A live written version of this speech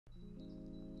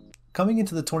Coming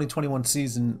into the 2021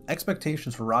 season,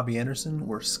 expectations for Robby Anderson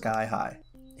were sky high.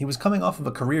 He was coming off of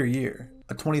a career year,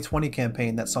 a 2020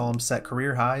 campaign that saw him set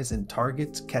career highs in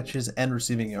targets, catches, and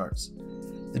receiving yards.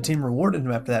 The team rewarded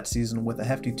him after that season with a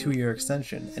hefty 2-year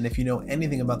extension, and if you know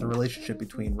anything about the relationship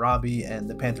between Robby and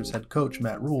the Panthers head coach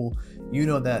Matt Rhule, you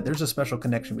know that there's a special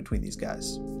connection between these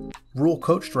guys. Rhule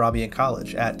coached Robby in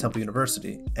college at Temple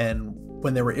University, and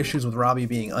when there were issues with Robby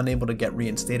being unable to get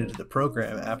reinstated to the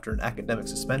program after an academic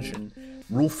suspension,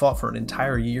 Rhule fought for an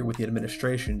entire year with the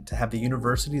administration to have the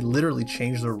university literally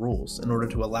change their rules in order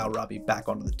to allow Robby back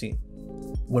onto the team.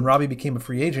 When Robby became a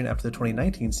free agent after the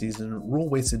 2019 season, Rhule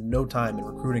wasted no time in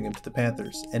recruiting him to the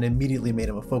Panthers and immediately made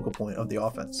him a focal point of the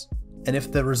offense. And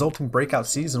if the resulting breakout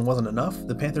season wasn't enough,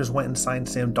 the Panthers went and signed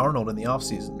Sam Darnold in the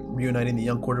offseason, reuniting the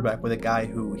young quarterback with a guy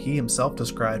who he himself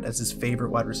described as his favorite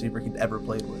wide receiver he'd ever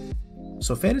played with.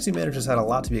 So fantasy managers had a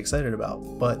lot to be excited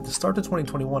about, but the start to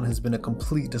 2021 has been a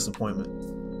complete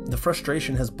disappointment. The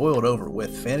frustration has boiled over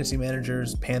with fantasy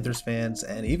managers, Panthers fans,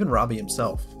 and even Robby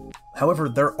himself. However,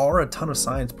 there are a ton of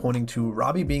signs pointing to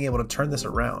Robby being able to turn this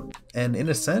around, and in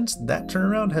a sense, that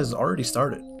turnaround has already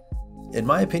started. In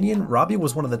my opinion, Robby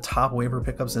was one of the top waiver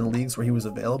pickups in leagues where he was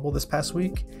available this past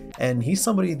week, and he's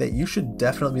somebody that you should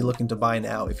definitely be looking to buy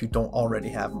now if you don't already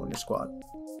have him on your squad.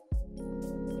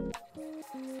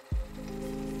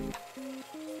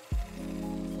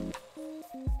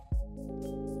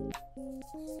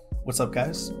 What's up,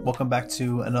 guys? Welcome back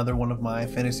to another one of my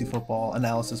fantasy football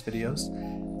analysis videos.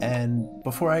 And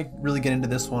before I really get into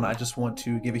this one, I just want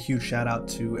to give a huge shout out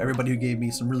to everybody who gave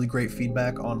me some really great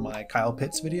feedback on my Kyle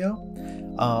Pitts video.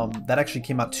 That actually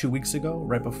came out 2 weeks ago,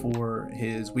 right before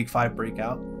his week 5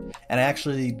 breakout. And I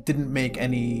actually didn't make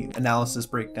any analysis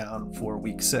breakdown for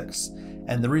week 6.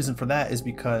 And the reason for that is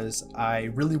because I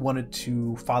really wanted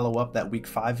to follow up that week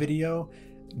 5 video,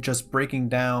 just breaking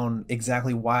down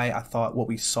exactly why I thought what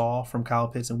we saw from Kyle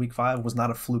Pitts in week 5 was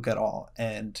not a fluke at all,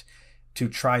 and to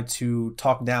try to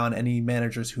talk down any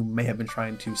managers who may have been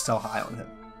trying to sell high on him.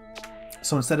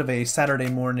 So instead of a Saturday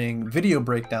morning video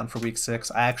breakdown for week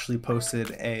 6, I actually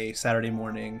posted a Saturday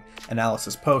morning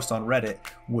analysis post on Reddit,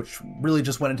 which really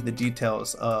just went into the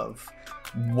details of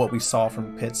what we saw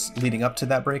from Pitts leading up to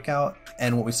that breakout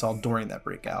and what we saw during that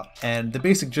breakout. And the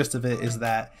basic gist of it is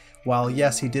that while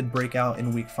yes, he did break out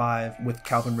in week 5 with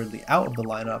Calvin Ridley out of the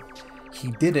lineup, he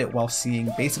did it while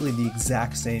seeing basically the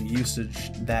exact same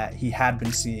usage that he had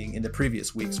been seeing in the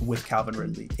previous weeks with Calvin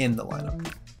Ridley in the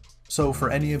lineup. So for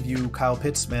any of you Kyle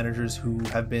Pitts managers who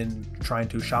have been trying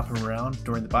to shop him around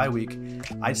during the bye week,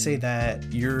 I'd say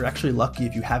that you're actually lucky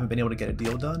if you haven't been able to get a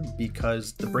deal done,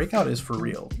 because the breakout is for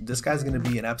real. This guy's going to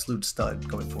be an absolute stud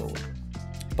going forward.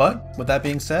 But with that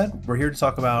being said, we're here to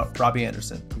talk about Robby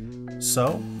Anderson.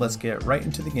 So let's get right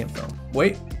into the game film.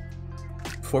 Wait,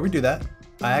 before we do that,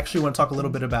 I actually want to talk a little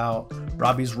bit about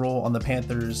Robby's role on the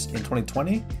Panthers in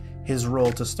 2020, his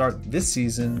role to start this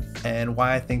season, and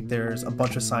why I think there's a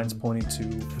bunch of signs pointing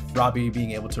to Robby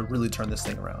being able to really turn this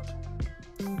thing around.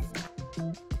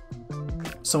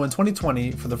 So in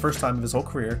 2020, for the first time of his whole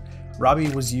career, Robby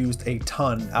was used a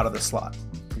ton out of the slot.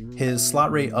 His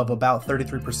slot rate of about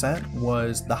 33%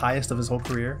 was the highest of his whole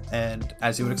career, and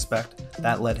as you would expect,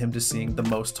 that led him to seeing the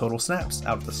most total snaps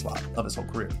out of the slot of his whole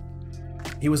career.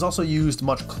 He was also used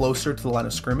much closer to the line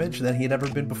of scrimmage than he had ever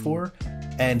been before,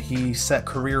 and he set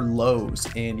career lows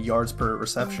in yards per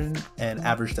reception and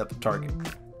average depth of target.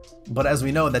 But as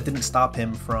we know, that didn't stop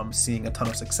him from seeing a ton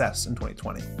of success in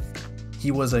 2020.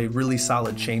 He was a really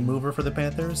solid chain mover for the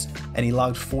Panthers, and he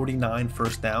logged 49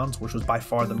 first downs, which was by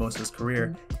far the most of his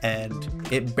career, and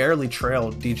it barely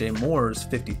trailed DJ Moore's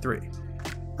 53.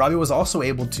 Robby was also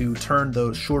able to turn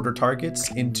those shorter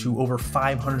targets into over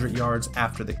 500 yards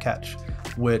after the catch,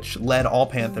 which led all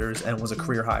Panthers and was a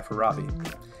career high for Robby.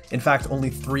 In fact, only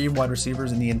 3 wide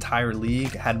receivers in the entire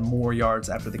league had more yards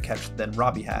after the catch than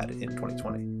Robby had in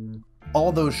 2020.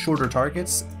 All those shorter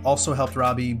targets also helped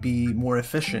Robby be more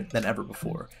efficient than ever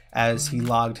before, as he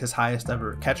logged his highest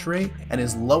ever catch rate and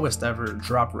his lowest ever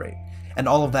drop rate. And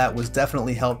all of that was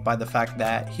definitely helped by the fact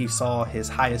that he saw his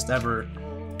highest ever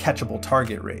catchable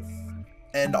target rate.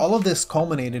 And all of this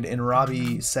culminated in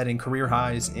Robby setting career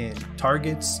highs in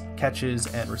targets, catches,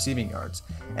 and receiving yards.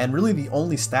 And really the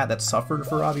only stat that suffered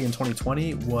for Robby in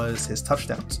 2020 was his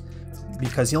touchdowns,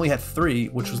 because he only had 3,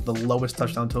 which was the lowest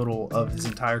touchdown total of his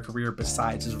entire career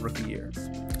besides his rookie year.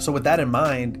 So with that in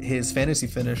mind, his fantasy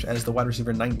finish as the wide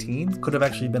receiver 19 could have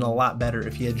actually been a lot better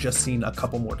if he had just seen a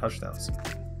couple more touchdowns.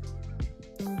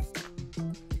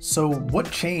 So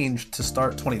what changed to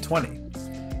start 2020?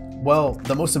 Well,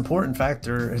 the most important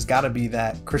factor has got to be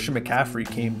that Christian McCaffery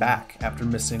came back after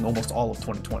missing almost all of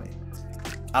 2020.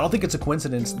 I don't think it's a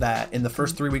coincidence that in the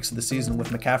first 3 weeks of the season with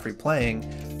McCaffery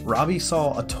playing, Robby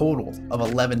saw a total of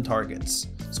 11 targets.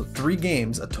 So 3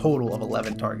 games, a total of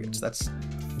 11 targets. That's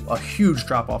a huge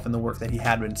drop off in the work that he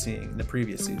had been seeing in the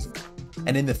previous season.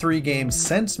 And in the 3 games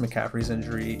since McCaffery's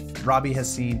injury, Robby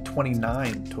has seen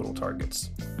 29 total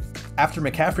targets. After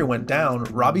McCaffery went down,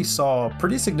 Robby saw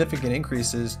pretty significant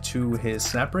increases to his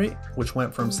snap rate, which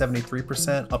went from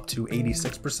 73% up to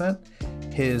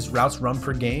 86%. His routes run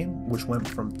per game, which went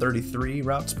from 33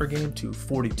 routes per game to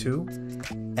 42.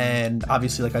 And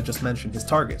obviously, like I just mentioned, his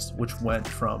targets, which went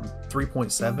from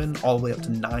 3.7 all the way up to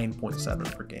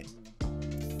 9.7 per game.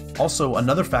 Also,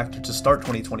 another factor to start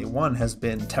 2021 has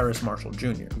been Terrace Marshall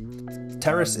Jr.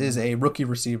 Terrace is a rookie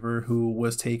receiver who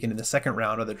was taken in the 2nd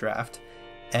round of the draft,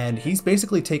 and he's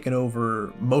basically taken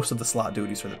over most of the slot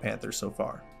duties for the Panthers so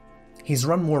far. He's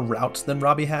run more routes than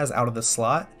Robby has out of the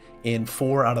slot in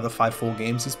 4 out of the 5 full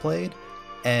games he's played,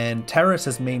 and Terrace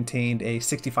has maintained a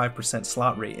 65%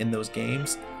 slot rate in those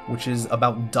games, which is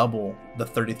about double the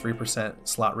 33%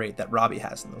 slot rate that Robby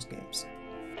has in those games.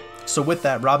 So with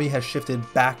that, Robby has shifted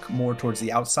back more towards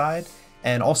the outside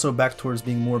and also back towards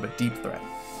being more of a deep threat,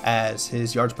 as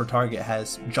his yards per target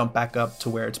has jumped back up to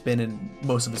where it's been in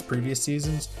most of his previous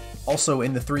seasons. Also,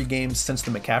 in the 3 games since the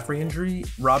McCaffery injury,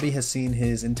 Robby has seen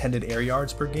his intended air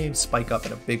yards per game spike up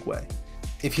in a big way.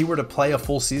 If he were to play a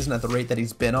full season at the rate that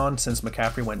he's been on since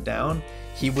McCaffery went down,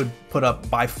 he would put up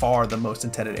by far the most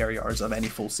intended air yards of any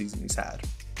full season he's had.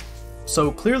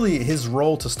 So clearly his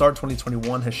role to start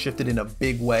 2021 has shifted in a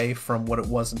big way from what it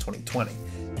was in 2020.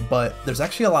 But there's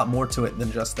actually a lot more to it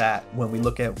than just that when we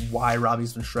look at why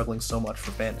Robby's been struggling so much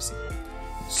for fantasy.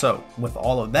 So with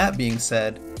all of that being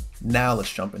said, now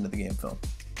let's jump into the game film.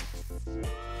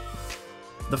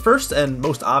 The first and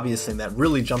most obvious thing that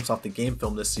really jumps off the game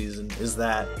film this season is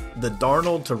that the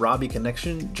Darnold to Robby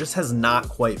connection just has not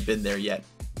quite been there yet.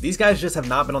 These guys just have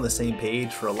not been on the same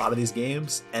page for a lot of these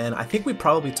games, and I think we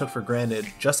probably took for granted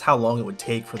just how long it would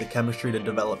take for the chemistry to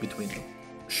develop between them.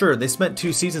 Sure, they spent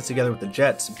 2 seasons together with the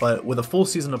Jets, but with a full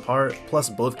season apart, plus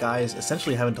both guys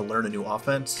essentially having to learn a new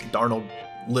offense, Darnold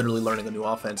literally learning a new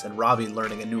offense, and Robby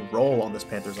learning a new role on this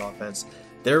Panthers offense,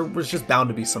 there was just bound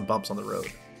to be some bumps on the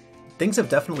road. Things have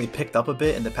definitely picked up a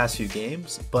bit in the past few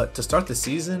games, but to start the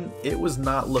season, it was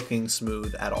not looking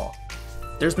smooth at all.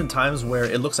 There's been times where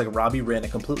it looks like Robby ran a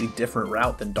completely different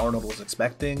route than Darnold was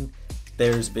expecting.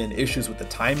 There's been issues with the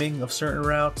timing of certain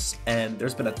routes, and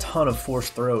there's been a ton of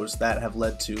forced throws that have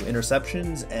led to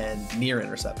interceptions and near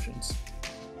interceptions.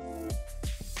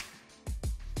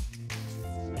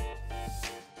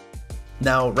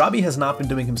 Now, Robby has not been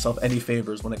doing himself any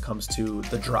favors when it comes to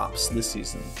the drops this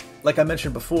season. Like I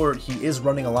mentioned before, he is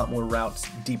running a lot more routes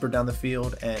deeper down the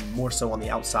field and more so on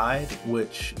the outside,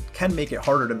 which can make it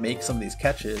harder to make some of these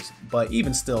catches, but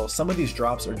even still, some of these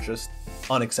drops are just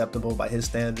unacceptable by his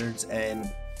standards, and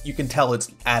you can tell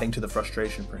it's adding to the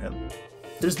frustration for him.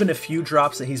 There's been a few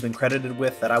drops that he's been credited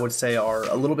with that I would say are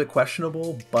a little bit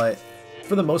questionable, but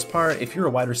for the most part, if you're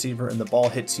a wide receiver and the ball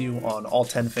hits you on all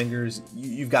 10 fingers,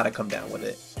 you've got to come down with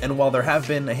it. And while there have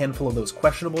been a handful of those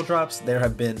questionable drops, there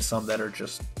have been some that are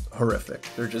just horrific.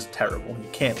 They're just terrible. You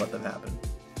can't let them happen.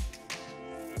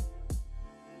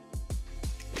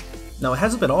 Now, it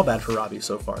hasn't been all bad for Robby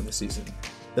so far in the season.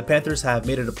 The Panthers have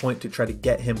made it a point to try to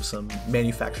get him some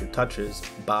manufactured touches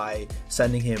by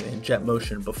sending him in jet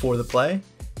motion before the play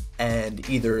and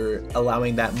either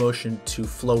allowing that motion to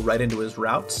flow right into his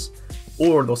routes,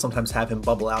 or they'll sometimes have him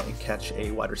bubble out and catch a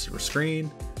wide receiver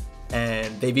screen.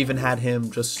 And they've even had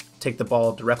him just take the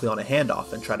ball directly on a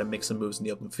handoff and try to make some moves in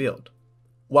the open field.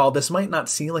 While this might not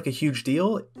seem like a huge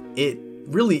deal, it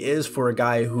really is for a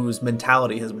guy whose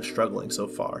mentality has been struggling so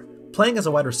far. Playing as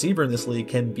a wide receiver in this league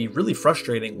can be really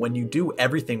frustrating when you do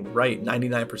everything right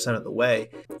 99% of the way.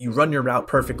 You run your route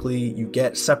perfectly, you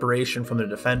get separation from the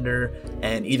defender,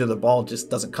 and either the ball just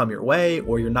doesn't come your way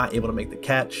or you're not able to make the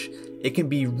catch. It can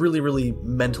be really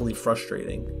mentally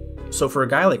frustrating. So for a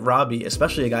guy like Robby,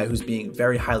 especially a guy who's being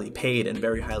very highly paid and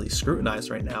very highly scrutinized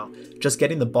right now, just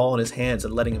getting the ball in his hands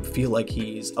and letting him feel like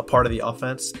he's a part of the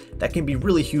offense, that can be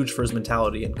really huge for his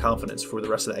mentality and confidence for the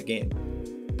rest of that game.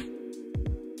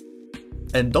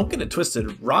 And don't get it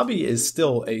twisted, Robby is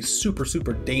still a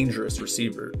super dangerous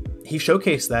receiver. He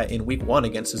showcased that in week 1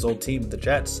 against his old team, the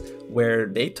Jets, where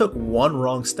they took one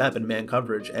wrong step in man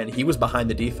coverage and he was behind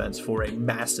the defense for a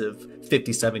massive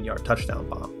 57-yard touchdown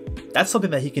bomb. That's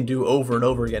something that he can do over and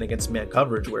over again against man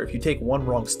coverage, where if you take one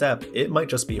wrong step, it might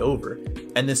just be over.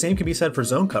 And the same can be said for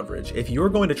zone coverage. If you're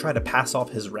going to try to pass off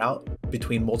his route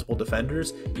between multiple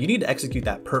defenders, you need to execute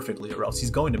that perfectly or else he's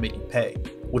going to make you pay,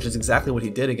 which is exactly what he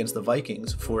did against the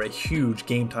Vikings for a huge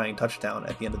game-tying touchdown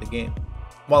at the end of the game.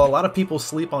 While a lot of people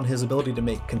sleep on his ability to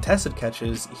make contested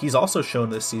catches, he's also shown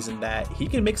this season that he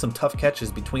can make some tough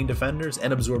catches between defenders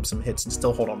and absorb some hits and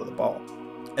still hold onto the ball.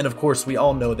 And of course, we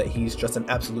all know that he's just an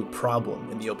absolute problem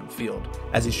in the open field,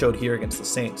 as he showed here against the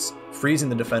Saints, freezing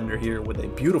the defender here with a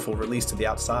beautiful release to the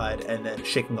outside and then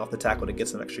shaking off the tackle to get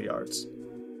some extra yards.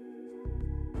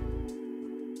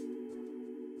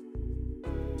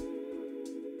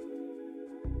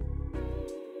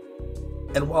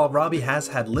 And while Robby has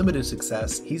had limited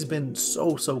success, he's been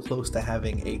so close to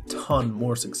having a ton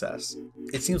more success.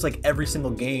 It seems like every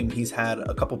single game he's had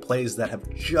a couple plays that have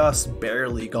just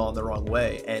barely gone the wrong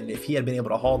way, and if he had been able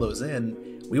to haul those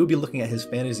in, we would be looking at his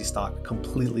fantasy stock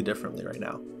completely differently right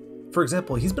now. For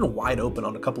example, he's been wide open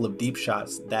on a couple of deep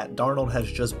shots that Darnold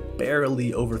has just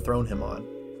barely overthrown him on.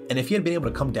 And if he had been able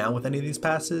to come down with any of these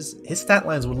passes, his stat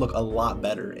lines would look a lot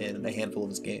better in a handful of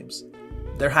his games.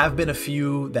 There have been a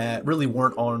few that really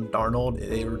weren't on Darnold.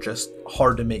 They were just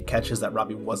hard to make catches that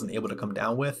Robby wasn't able to come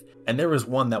down with. And there was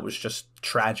one that was just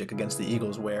tragic against the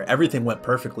Eagles where everything went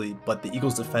perfectly, but the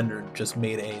Eagles defender just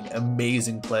made an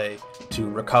amazing play to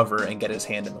recover and get his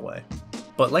hand in the way.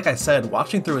 But like I said,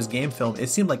 watching through his game film, it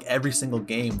seemed like every single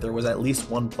game there was at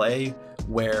least one play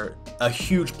where a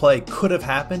huge play could have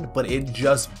happened, but it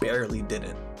just barely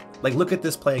didn't. Like, look at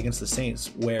this play against the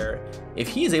Saints, where if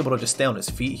he is able to just stay on his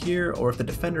feet here, or if the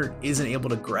defender isn't able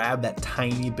to grab that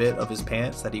tiny bit of his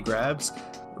pants that he grabs,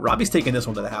 Robby's taking this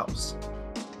one to the house.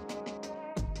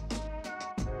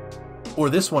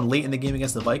 Or this one late in the game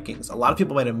against the Vikings. A lot of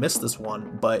people might have missed this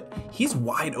one, but he's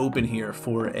wide open here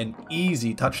for an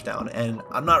easy touchdown, and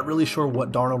I'm not really sure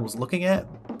what Darnold was looking at,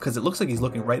 because it looks like he's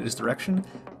looking right in his direction,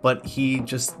 but he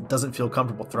just doesn't feel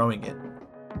comfortable throwing it.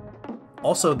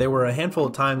 Also, there were a handful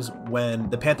of times when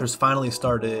the Panthers finally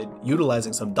started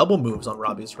utilizing some double moves on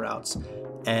Robby's routes,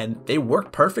 and they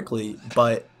worked perfectly,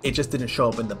 but it just didn't show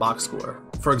up in the box score.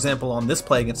 For example, on this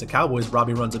play against the Cowboys,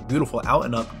 Robby runs a beautiful out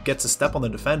and up, gets a step on the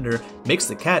defender, makes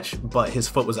the catch, but his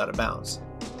foot was out of bounds.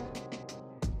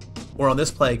 Or on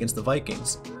this play against the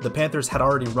Vikings, the Panthers had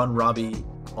already run Robby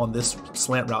on this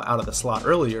slant route out of the slot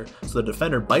earlier, so the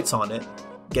defender bites on it,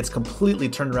 gets completely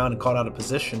turned around and caught out of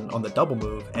position on the double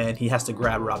move, and he has to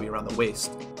grab Robby around the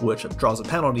waist, which draws a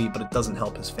penalty, but it doesn't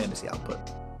help his fantasy output.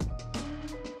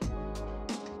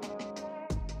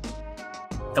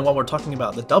 And while we're talking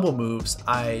about the double moves,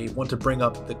 I want to bring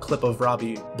up the clip of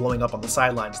Robby blowing up on the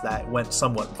sidelines that went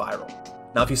somewhat viral.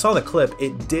 Now, if you saw the clip,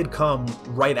 it did come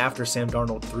right after Sam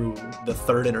Darnold threw the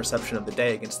third interception of the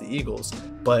day against the Eagles,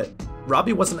 but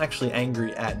Robby wasn't actually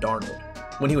angry at Darnold.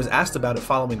 When he was asked about it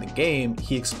following the game,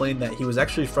 he explained that he was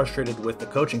actually frustrated with the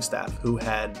coaching staff who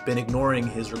had been ignoring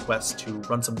his requests to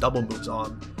run some double moves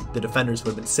on the defenders who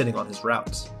had been sitting on his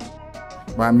routes.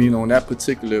 Well, I mean, on that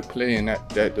particular play and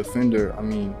that defender, I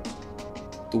mean,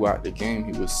 throughout the game,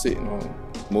 he was sitting on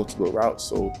multiple routes.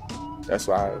 So that's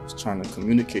why I was trying to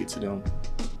communicate to them,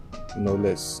 you know,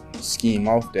 let's scheme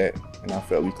off that. And I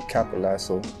felt we could capitalize.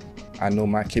 So I know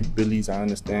my capabilities, I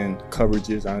understand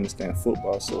coverages, I understand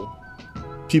football. So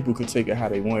people could take it how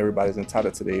they want. Everybody's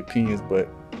entitled to their opinions, but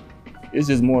it's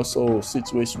just more so a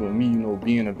situation with me, you know,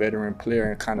 being a veteran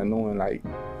player and kind of knowing like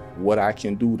what I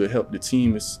can do to help the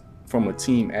team is from a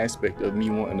team aspect of me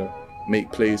wanting to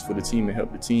make plays for the team and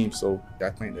help the team. So I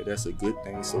think that that's a good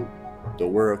thing. So the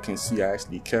world can see I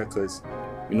actually care, because,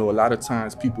 you know, a lot of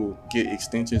times people get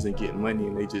extensions and get money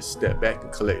and they just step back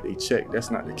and collect their check. That's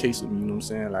not the case with me, you know what I'm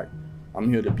saying? Like, I'm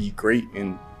here to be great,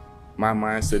 and my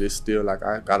mindset is still like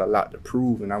I got a lot to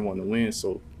prove and I want to win.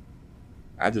 So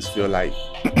I just feel like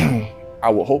I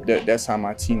would hope that that's how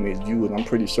my teammates view it. I'm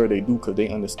pretty sure they do, because they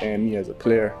understand me as a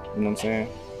player, you know what I'm saying?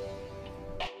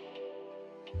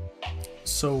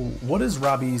 So what is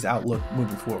Robby's outlook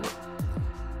moving forward?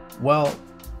 Well,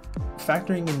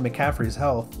 factoring in McCaffrey's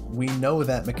health, we know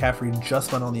that McCaffrey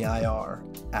just went on the IR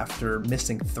after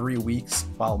missing 3 weeks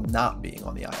while not being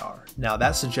on the IR. Now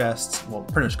that suggests, well,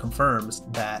 pretty much confirms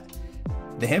that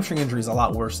the hamstring injury is a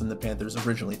lot worse than the Panthers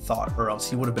originally thought, or else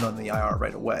he would have been on the IR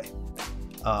right away.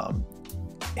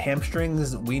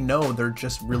 Hamstrings, we know they're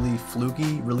just really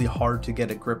fluky, really hard to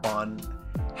get a grip on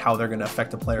how they're going to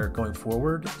affect a player going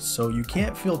forward. So you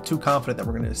can't feel too confident that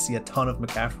we're going to see a ton of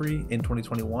McCaffrey in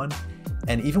 2021.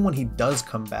 And even when he does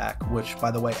come back, which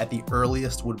by the way, at the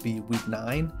earliest would be week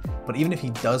 9, but even if he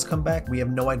does come back, we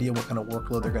have no idea what kind of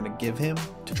workload they're going to give him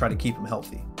to try to keep him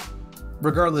healthy.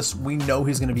 Regardless, we know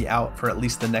he's going to be out for at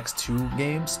least the next 2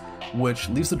 games, which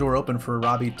leaves the door open for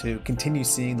Robby to continue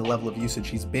seeing the level of usage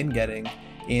he's been getting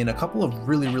in a couple of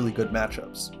really good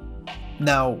matchups.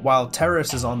 Now, while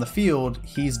Terrace is on the field,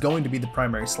 he's going to be the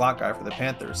primary slot guy for the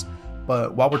Panthers.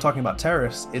 But while we're talking about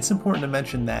Terrace, it's important to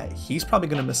mention that he's probably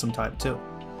going to miss some time too.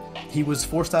 He was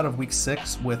forced out of week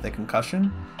 6 with a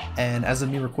concussion, and as of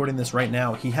me recording this right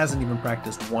now, he hasn't even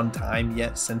practiced one time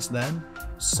yet since then,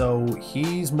 so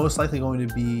he's most likely going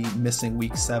to be missing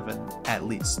week 7 at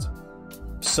least.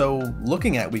 So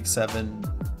looking at week 7,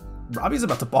 Robby's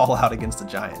about to ball out against the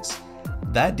Giants.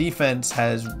 That defense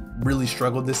has really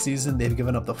struggled this season. They've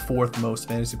given up the 4th most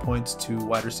fantasy points to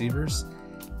wide receivers.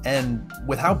 And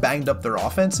with how banged up their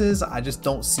offense is, I just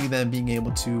don't see them being able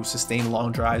to sustain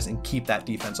long drives and keep that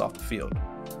defense off the field.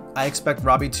 I expect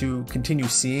Robby to continue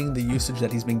seeing the usage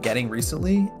that he's been getting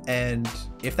recently, and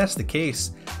if that's the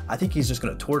case, I think he's just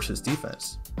going to torch his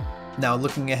defense. Now,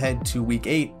 looking ahead to week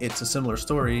 8, it's a similar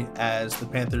story as the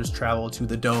Panthers travel to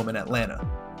the Dome in Atlanta.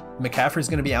 McCaffrey's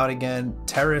going to be out again.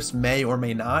 Terrace may or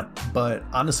may not, but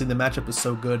honestly, the matchup is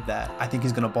so good that I think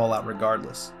he's going to ball out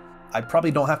regardless. I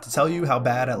probably don't have to tell you how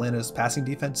bad Atlanta's passing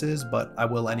defense is, but I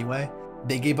will anyway.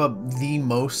 They gave up the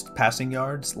most passing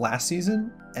yards last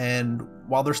season, and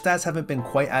while their stats haven't been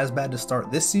quite as bad to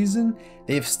start this season,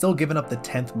 they've still given up the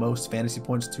 10th most fantasy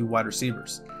points to wide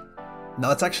receivers. Now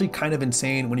that's actually kind of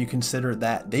insane when you consider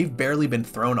that they've barely been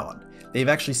thrown on. They've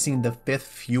actually seen the 5th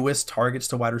fewest targets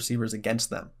to wide receivers against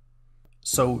them.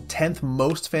 So 10th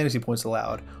most fantasy points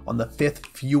allowed on the 5th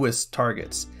fewest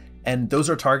targets. And those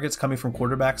are targets coming from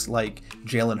quarterbacks like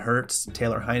Jalen Hurts,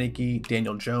 Taylor Heinicke,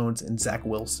 Daniel Jones, and Zach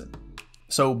Wilson.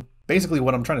 So basically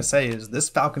what I'm trying to say is this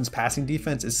Falcons passing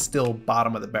defense is still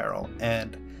bottom of the barrel,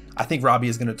 and I think Robby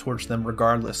is going to torch them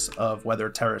regardless of whether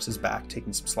Terrace is back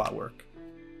taking some slot work.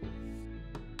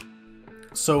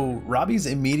 So Robby's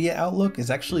immediate outlook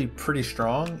is actually pretty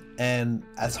strong, and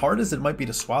as hard as it might be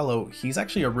to swallow, he's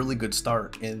actually a really good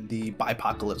start in the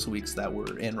bipocalypse weeks that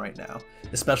we're in right now,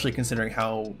 especially considering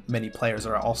how many players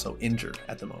are also injured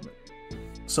at the moment.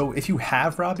 So if you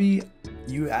have Robby,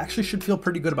 you actually should feel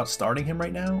pretty good about starting him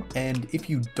right now, and if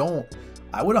you don't,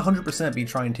 I would 100% be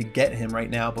trying to get him right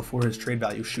now before his trade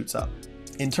value shoots up.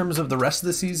 In terms of the rest of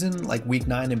the season, like week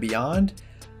 9 and beyond,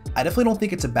 I definitely don't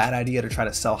think it's a bad idea to try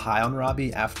to sell high on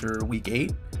Robby after week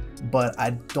 8, but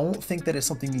I don't think that it's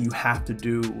something you have to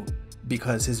do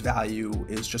because his value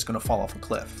is just going to fall off a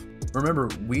cliff. Remember,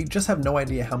 we just have no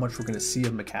idea how much we're going to see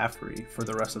of McCaffrey for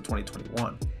the rest of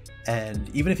 2021. And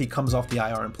even if he comes off the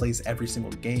IR and plays every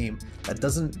single game, that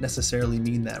doesn't necessarily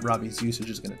mean that Robby's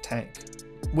usage is going to tank.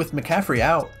 With McCaffrey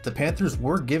out, the Panthers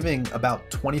were giving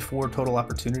about 24 total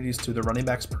opportunities to the running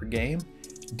backs per game.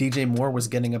 DJ Moore was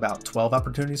getting about 12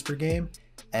 opportunities per game,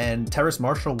 and Terrace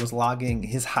Marshall was logging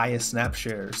his highest snap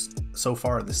shares so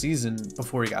far this season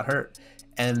before he got hurt,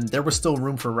 and there was still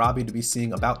room for Robby to be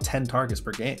seeing about 10 targets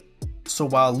per game. So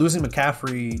while losing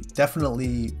McCaffrey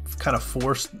definitely kind of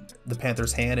forced the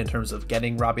Panthers' hand in terms of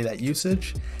getting Robby that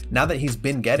usage, now that he's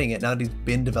been getting it, now that he's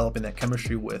been developing that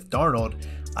chemistry with Darnold,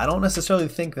 I don't necessarily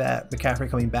think that McCaffrey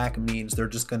coming back means they're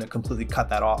just going to completely cut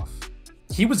that off.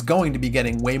 He was going to be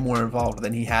getting way more involved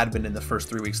than he had been in the first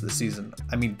 3 weeks of the season.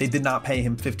 I mean, they did not pay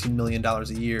him $15 million a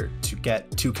year to get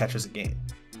 2 catches a game.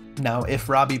 Now, if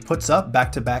Robby puts up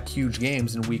back-to-back huge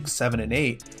games in weeks 7 and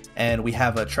 8, and we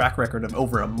have a track record of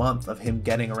over a month of him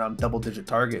getting around double-digit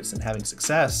targets and having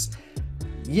success,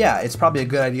 yeah, it's probably a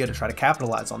good idea to try to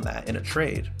capitalize on that in a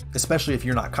trade, especially if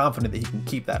you're not confident that he can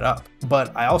keep that up.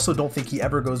 But I also don't think he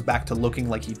ever goes back to looking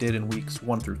like he did in weeks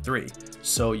 1 through 3,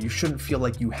 so you shouldn't feel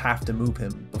like you have to move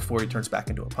him before he turns back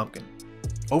into a pumpkin.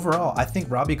 Overall, I think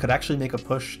Robby could actually make a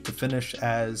push to finish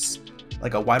as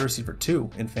like a wide receiver 2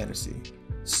 in fantasy.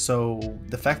 So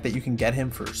the fact that you can get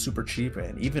him for super cheap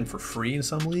and even for free in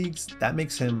some leagues, that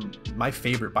makes him my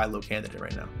favorite buy low candidate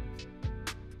right now.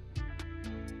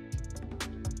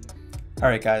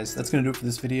 Alright guys, that's going to do it for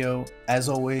this video. As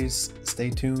always,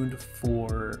 stay tuned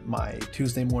for my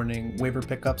Tuesday morning waiver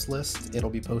pickups list.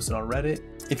 It'll be posted on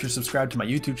Reddit. If you're subscribed to my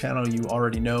YouTube channel, you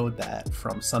already know that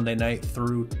from Sunday night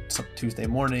through Tuesday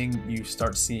morning, you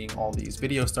start seeing all these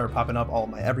videos start popping up, all of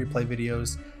my every play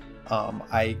videos.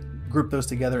 I group those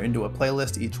together into a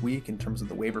playlist each week in terms of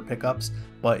the waiver pickups,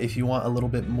 but if you want a little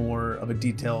bit more of a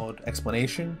detailed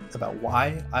explanation about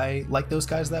why I like those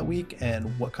guys that week and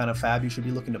what kind of fab you should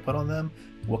be looking to put on them,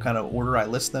 what kind of order I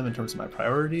list them in terms of my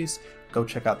priorities, go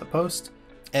check out the post.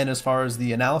 And as far as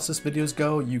the analysis videos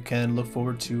go, you can look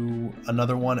forward to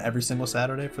another one every single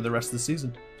Saturday for the rest of the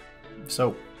season.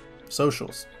 So,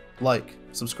 socials, like,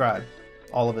 subscribe,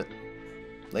 all of it.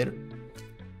 Later.